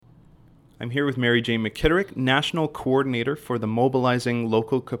I'm here with Mary Jane McKitterick, National Coordinator for the Mobilizing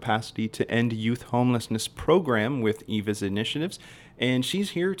Local Capacity to End Youth Homelessness program with EVA's initiatives. And she's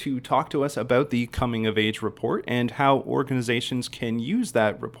here to talk to us about the Coming of Age report and how organizations can use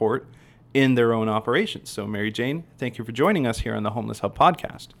that report in their own operations. So Mary Jane, thank you for joining us here on the Homeless Hub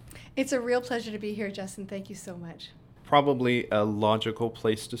podcast. It's a real pleasure to be here, Justin. Thank you so much. Probably a logical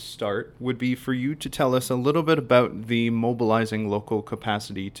place to start would be for you to tell us a little bit about the Mobilizing Local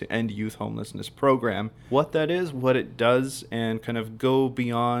Capacity to End Youth Homelessness program, what that is, what it does, and kind of go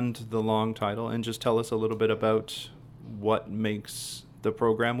beyond the long title and just tell us a little bit about what makes the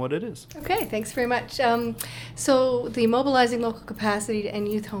program what it is. Okay, thanks very much. So the Mobilizing Local Capacity to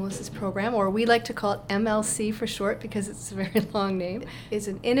End Youth Homelessness program, or we like to call it MLC for short because it's a very long name, is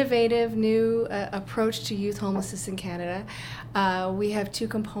an innovative new approach to youth homelessness in Canada. We have two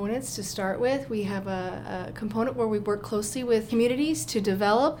components to start with. We have a component where we work closely with communities to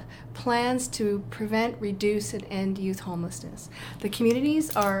develop plans to prevent, reduce, and end youth homelessness. The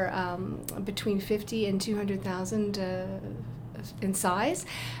communities are between 50 and 200,000 in size,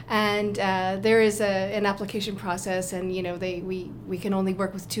 and there is an application process, and we can only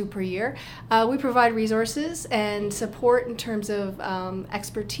work with 2 per year. We provide resources and support in terms of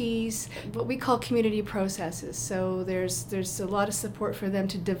expertise, what we call community processes. So there's a lot of support for them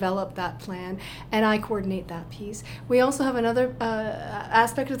to develop that plan, and I coordinate that piece. We also have another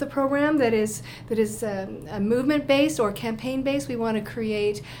aspect of the program that is a movement based or campaign based. We want to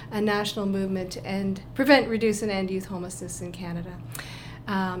create a national movement to prevent, reduce, and end youth homelessness in Canada.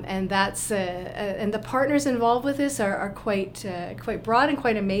 And that's and the partners involved with this are quite broad and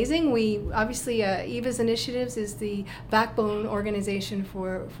quite amazing. We obviously EVA's Initiatives is the backbone organization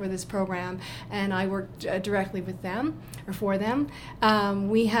for this program, and I work directly with them or for them.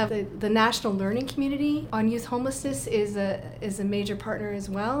 We have the National Learning Community on Youth Homelessness is a major partner as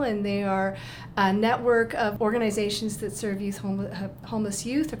well, and they are a network of organizations that serve homeless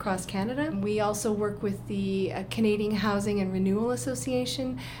youth across Canada. We also work with the Canadian Housing and Renewal Association,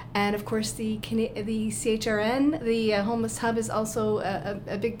 and of course the CHRN, the Homeless Hub, is also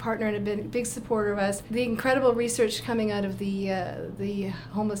a big partner and a big supporter of us. The incredible research coming out of the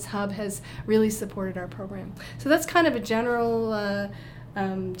Homeless Hub has really supported our program. So that's kind of a general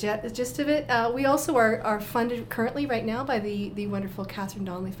gist of it. We also are funded currently right now by the wonderful Catherine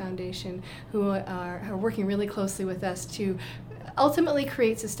Donnelly Foundation, who are working really closely with us to ultimately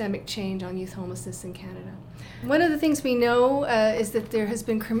create systemic change on youth homelessness in Canada. One of the things we know is that there has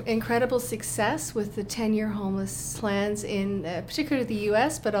been incredible success with the 10-year homeless plans in particularly the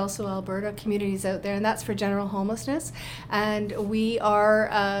U.S., but also Alberta communities out there, and that's for general homelessness. And we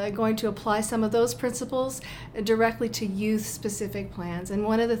are going to apply some of those principles directly to youth-specific plans. And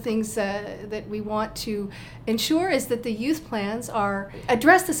one of the things that we want to ensure is that the youth plans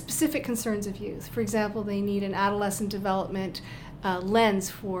address the specific concerns of youth. For example, they need an adolescent development lens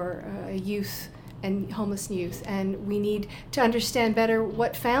for youth and homeless youth, and we need to understand better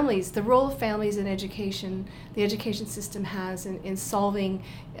what the role of families in education, the education system has in solving,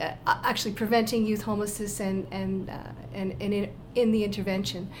 actually preventing youth homelessness and in the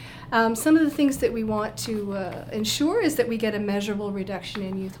intervention. Some of the things that we want to ensure is that we get a measurable reduction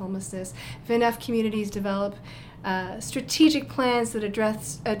in youth homelessness. If enough communities develop strategic plans that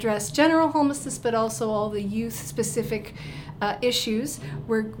address general homelessness, but also all the youth-specific issues,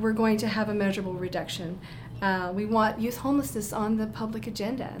 we're going to have a measurable reduction. We want youth homelessness on the public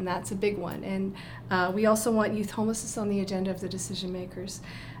agenda, and that's a big one. And we also want youth homelessness on the agenda of the decision makers.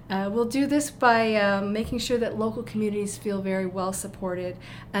 We'll do this by making sure that local communities feel very well supported,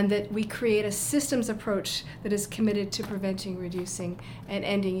 and that we create a systems approach that is committed to preventing, reducing, and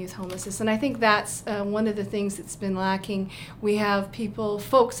ending youth homelessness. And I think that's one of the things that's been lacking. We have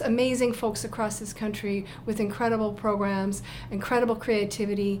amazing folks across this country with incredible programs, incredible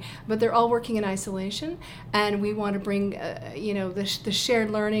creativity, but they're all working in isolation. And we want to bring the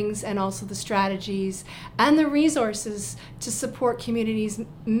shared learnings and also the strategies and the resources to support communities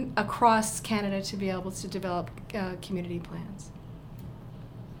across Canada to be able to develop community plans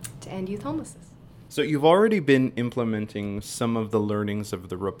to end youth homelessness. So you've already been implementing some of the learnings of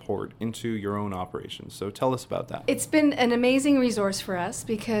the report into your own operations. So tell us about that. It's been an amazing resource for us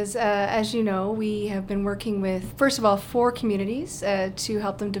because, as you know, we have been working with, first of all, 4 communities to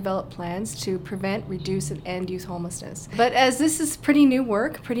help them develop plans to prevent, reduce, and end youth homelessness. But as this is pretty new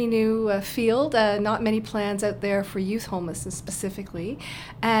work, pretty new field, not many plans out there for youth homelessness specifically.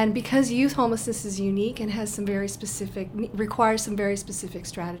 And because youth homelessness is unique and requires some very specific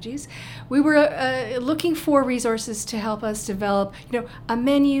strategies, we were looking for resources to help us develop, a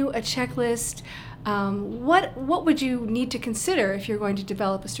menu, a checklist, what would you need to consider if you're going to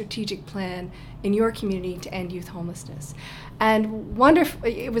develop a strategic plan in your community to end youth homelessness? And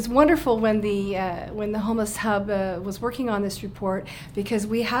it was wonderful when the Homeless Hub was working on this report, because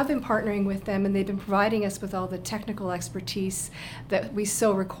we have been partnering with them, and they've been providing us with all the technical expertise that we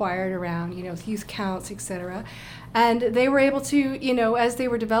so required around, youth counts, etc. And they were able to, as they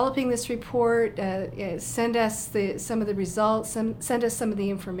were developing this report, send us some of the results, send us some of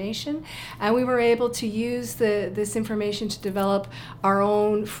the information, and we were able to use this information to develop our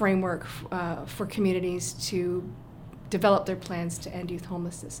own framework for communities to develop their plans to end youth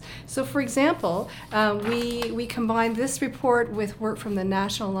homelessness. So, for example, we combined this report with work from the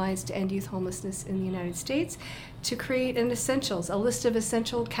National Alliance to End Youth Homelessness in the United States to create a list of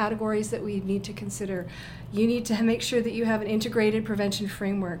essential categories that we need to consider. You need to make sure that you have an integrated prevention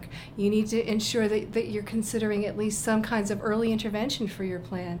framework. You need to ensure that you're considering at least some kinds of early intervention for your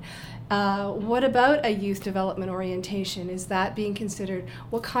plan. What about a youth development orientation? Is that being considered?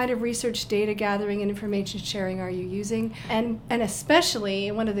 What kind of research, data gathering, and information sharing are you using? And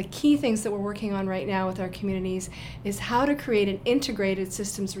especially, one of the key things that we're working on right now with our communities is how to create an integrated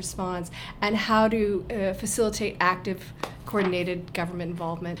systems response and how to facilitate active, coordinated government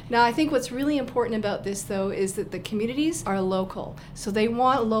involvement. Now, I think what's really important about this, though, is that the communities are local. So they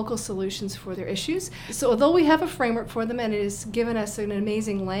want local solutions for their issues. So although we have a framework for them, and it has given us an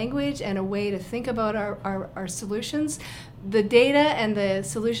amazing language and a way to think about our solutions, the data and the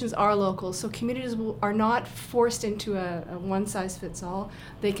solutions are local. So communities are not forced into a one-size-fits-all.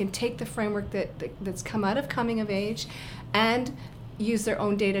 They can take the framework that's come out of coming of age and use their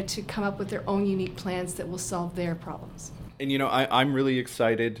own data to come up with their own unique plans that will solve their problems. And I'm really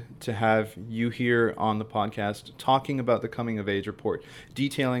excited to have you here on the podcast talking about the Coming of Age report,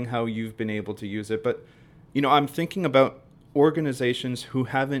 detailing how you've been able to use it. But, I'm thinking about organizations who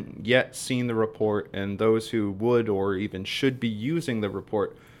haven't yet seen the report and those who would or even should be using the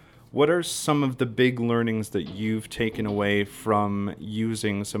report. What are some of the big learnings that you've taken away from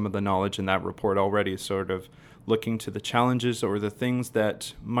using some of the knowledge in that report already, sort of looking to the challenges or the things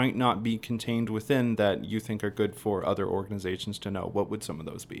that might not be contained within that you think are good for other organizations to know? What would some of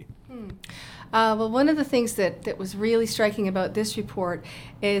those be? Well, one of the things that was really striking about this report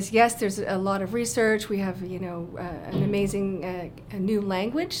is, yes, there's a lot of research. We have, an amazing new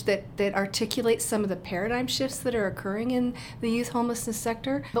language that articulates some of the paradigm shifts that are occurring in the youth homelessness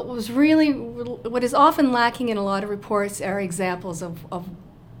sector. But what is often lacking in a lot of reports are examples of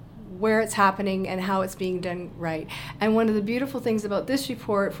where it's happening and how it's being done right. And one of the beautiful things about this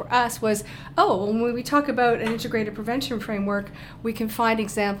report for us was, when we talk about an integrated prevention framework, we can find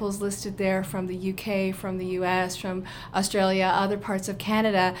examples listed there from the UK, from the US, from Australia, other parts of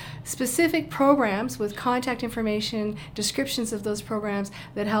Canada, specific programs with contact information, descriptions of those programs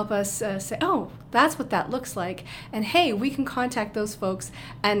that help us say, that's what that looks like. And hey, we can contact those folks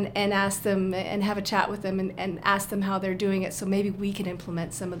and ask them and have a chat with them and ask them how they're doing it, so maybe we can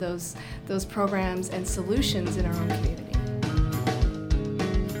implement some of those programs and solutions in our own community.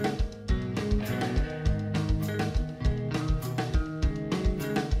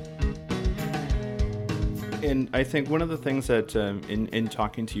 And I think one of the things that in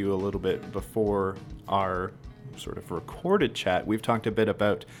talking to you a little bit before our sort of recorded chat, we've talked a bit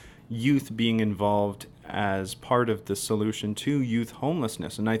about youth being involved as part of the solution to youth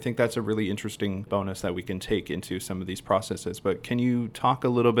homelessness. And I think that's a really interesting bonus that we can take into some of these processes. But can you talk a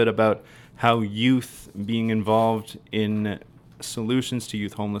little bit about how youth being involved in solutions to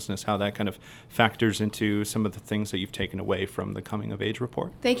youth homelessness, how that kind of factors into some of the things that you've taken away from the Coming of Age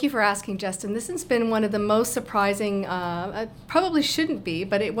report? Thank you for asking, Justin. This has been one of the most surprising, probably shouldn't be,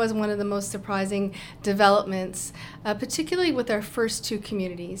 but it was one of the most surprising developments, particularly with our first two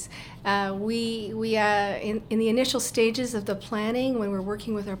communities. We in the initial stages of the planning, when we're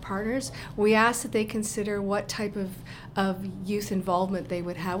working with our partners, we asked that they consider what type of youth involvement they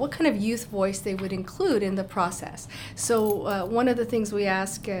would have, what kind of youth voice they would include in the process. So one of the things we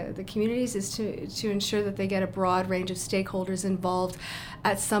ask the communities is to ensure that they get a broad range of stakeholders involved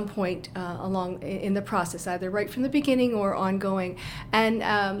at some point along in the process, either right from the beginning or ongoing. And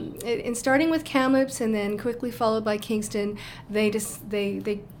in starting with Kamloops and then quickly followed by Kingston,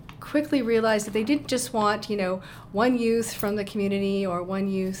 they quickly realized that they didn't just want, one youth from the community or one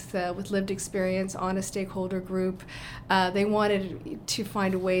youth with lived experience on a stakeholder group. They wanted to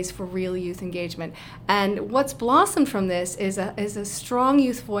find ways for real youth engagement. And what's blossomed from this is a strong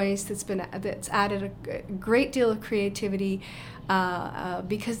youth voice that's added a great deal of creativity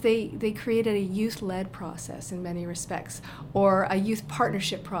because they created a youth-led process in many respects, or a youth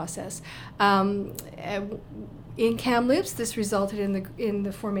partnership process. In Kamloops, this resulted in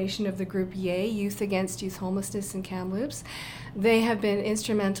the formation of the group YAY, Youth Against Youth Homelessness in Kamloops. They have been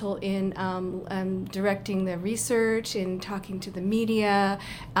instrumental in directing the research, in talking to the media.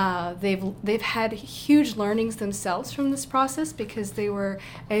 They've had huge learnings themselves from this process because they were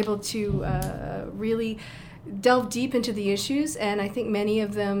able to really delve deep into the issues, and I think many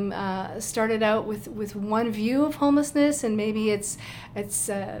of them started out with one view of homelessness, and maybe it's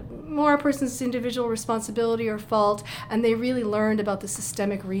more a person's individual responsibility or fault, and they really learned about the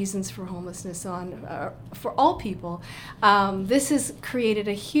systemic reasons for homelessness for all people. This has created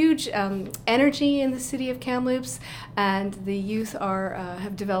a huge energy in the city of Kamloops, and the youth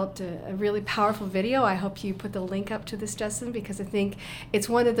have developed a really powerful video. I hope you put the link up to this, Justin, because I think it's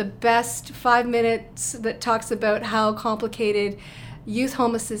one of the best 5 minutes that talks about how complicated youth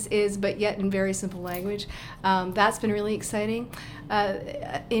homelessness is, but yet in very simple language. That's been really exciting.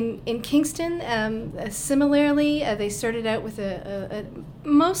 In Kingston, similarly, they started out with a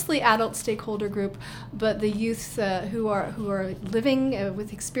mostly adult stakeholder group, but the youth who are living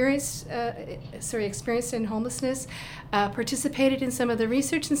with experienced in homelessness participated in some of the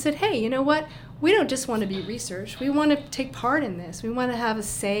research and said, hey, you know what? We don't just want to be research. We want to take part in this. We want to have a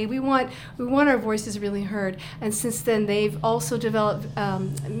say. We want our voices really heard. And since then, they've also developed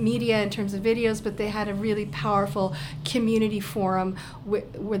media in terms of videos, but they had a really powerful community forum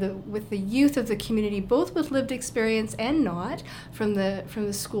with the youth of the community, both with lived experience and not, from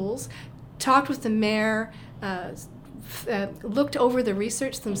the schools, talked with the mayor, looked over the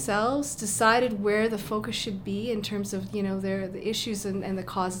research themselves, decided where the focus should be in terms of the issues and the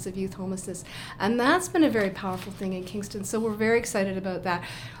causes of youth homelessness, and that's been a very powerful thing in Kingston. So we're very excited about that.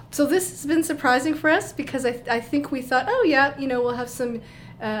 So this has been surprising for us because I think we thought, oh yeah, we'll have some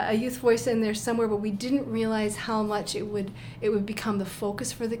a youth voice in there somewhere, but we didn't realize how much it would become the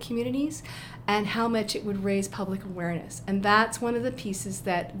focus for the communities, and how much it would raise public awareness. And that's one of the pieces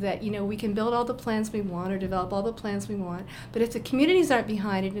that we can build all the plans we want or develop all the plans we want, but if the communities aren't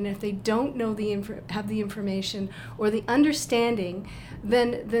behind it, and if they don't know have the information or the understanding,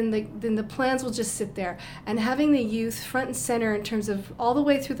 then the plans will just sit there. And having the youth front and center in terms of all the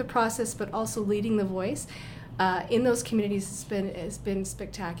way through the process, but also leading the voice in those communities has been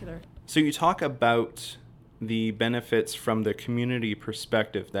spectacular. So you talk about the benefits from the community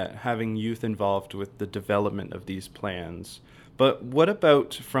perspective, that having youth involved with the development of these plans. But what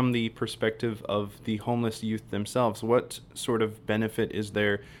about from the perspective of the homeless youth themselves? What sort of benefit is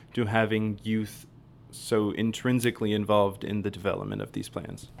there to having youth so intrinsically involved in the development of these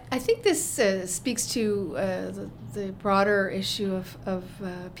plans? I think this speaks to the broader issue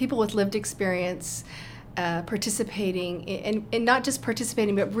of people with lived experience participating and not just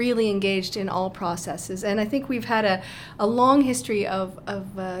participating, but really engaged in all processes. And I think we've had a long history of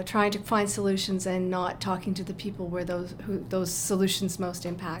trying to find solutions and not talking to the people where those solutions most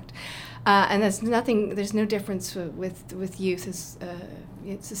impact. And there's no difference with youth.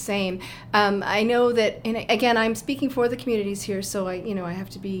 It's the same. I know that, and again, I'm speaking for the communities here, so I have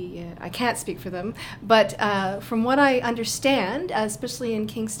to be, I can't speak for them. But from what I understand, especially in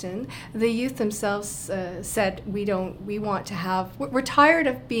Kingston, the youth themselves said we're tired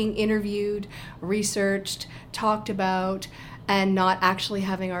of being interviewed, researched, talked about, and not actually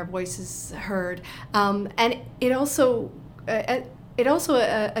having our voices heard. And it also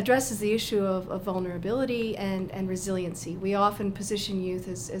addresses the issue of vulnerability and resiliency. We often position youth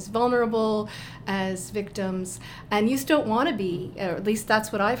as vulnerable, as victims, and youth don't want to be, or at least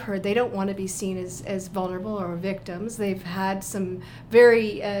that's what I've heard, they don't want to be seen as vulnerable or victims. They've had some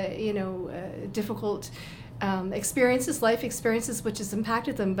very difficult life experiences, which has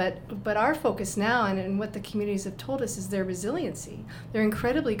impacted them. But our focus now, and what the communities have told us, is their resiliency. They're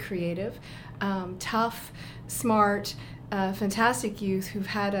incredibly creative, tough, smart, fantastic youth who've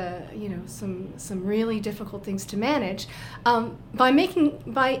had some really difficult things to manage. By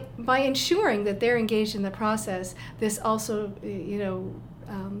ensuring that they're engaged in the process, this also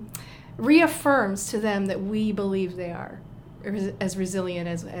reaffirms to them that we believe they are as resilient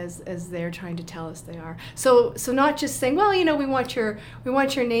as they're trying to tell us they are. So not just saying, well, we want your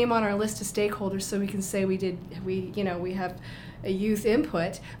name on our list of stakeholders so we can say we have a youth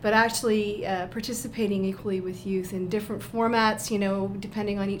input, but actually participating equally with youth in different formats.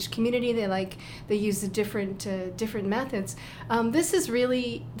 Depending on each community, they use the different methods. This is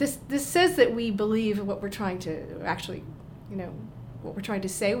really this says that we believe what we're trying to actually, what we're trying to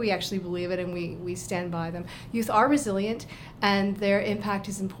say, we actually believe it, and we stand by them. Youth are resilient, and their impact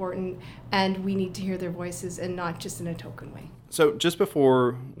is important, and we need to hear their voices, and not just in a token way. So just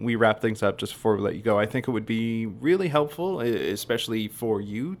before we wrap things up, just before we let you go, I think it would be really helpful, especially for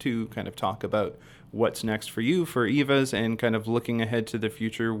you, to kind of talk about what's next for you, for Eva's, and kind of looking ahead to the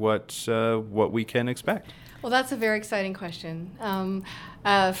future, what we can expect. Well, that's a very exciting question.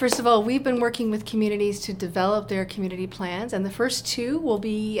 First of all, we've been working with communities to develop their community plans, and the first two will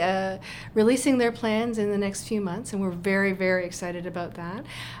be releasing their plans in the next few months, and we're very, very excited about that.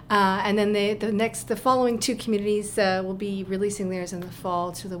 And then the following two communities will be releasing theirs in the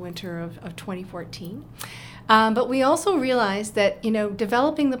fall to the winter of 2014. But we also realized that,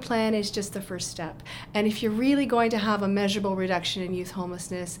 developing the plan is just the first step. And if you're really going to have a measurable reduction in youth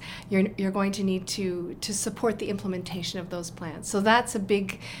homelessness, you're going to need to support the implementation of those plans. So that's a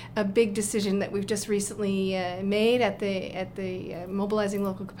big decision that we've just recently made at the Mobilizing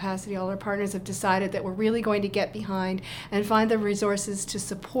Local Capacity. All our partners have decided that we're really going to get behind and find the resources to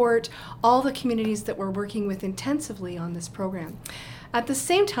support all the communities that we're working with intensively on this program. At the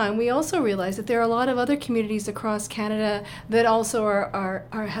same time, we also realize that there are a lot of other communities across Canada that also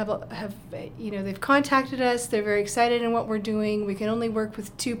have they've contacted us. They're very excited in what we're doing. We can only work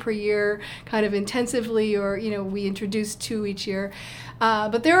with 2 per year, kind of intensively, or we introduce 2 each year.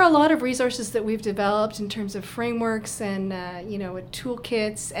 But there are a lot of resources that we've developed in terms of frameworks and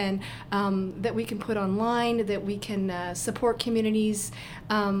toolkits, and that we can put online, that we can support communities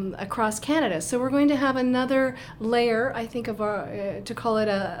across Canada. So we're going to have another layer, I think, of our to call it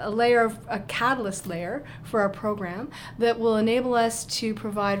a catalyst layer for our program that will enable us to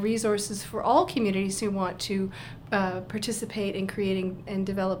provide resources for all communities who want to participate in creating and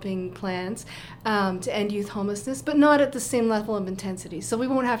developing plans to end youth homelessness, but not at the same level of intensity. So we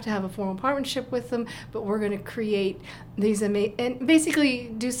won't have to have a formal partnership with them, but we're going to create these and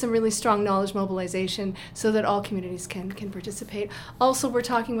basically do some really strong knowledge mobilization so that all communities can participate. Also, we're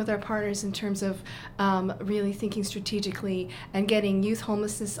talking with our partners in terms of really thinking strategically and getting youth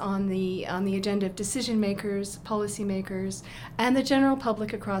homelessness on the agenda of decision makers, policy makers, and the general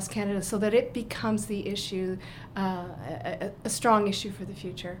public across Canada, so that it becomes the issue, a strong issue for the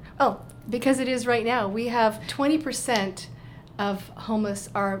future. Oh, because it is right now. We have 20% of homeless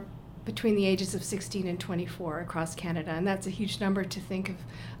are between the ages of 16 and 24 across Canada, and that's a huge number to think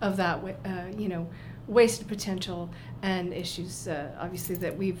of that, wasted potential and issues, obviously,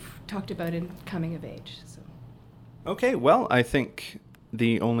 that we've talked about in coming of age. So. Okay, well, I think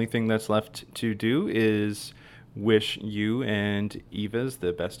the only thing that's left to do is wish you and Eva's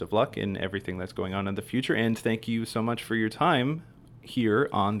the best of luck in everything that's going on in the future, and thank you so much for your time here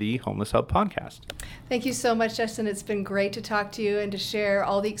on the Homeless Hub podcast. Thank you so much, Justin. It's been great to talk to you and to share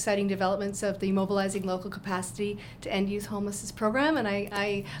all the exciting developments of the Mobilizing Local Capacity to End Youth Homelessness program, and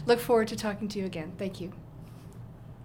I look forward to talking to you again. Thank you.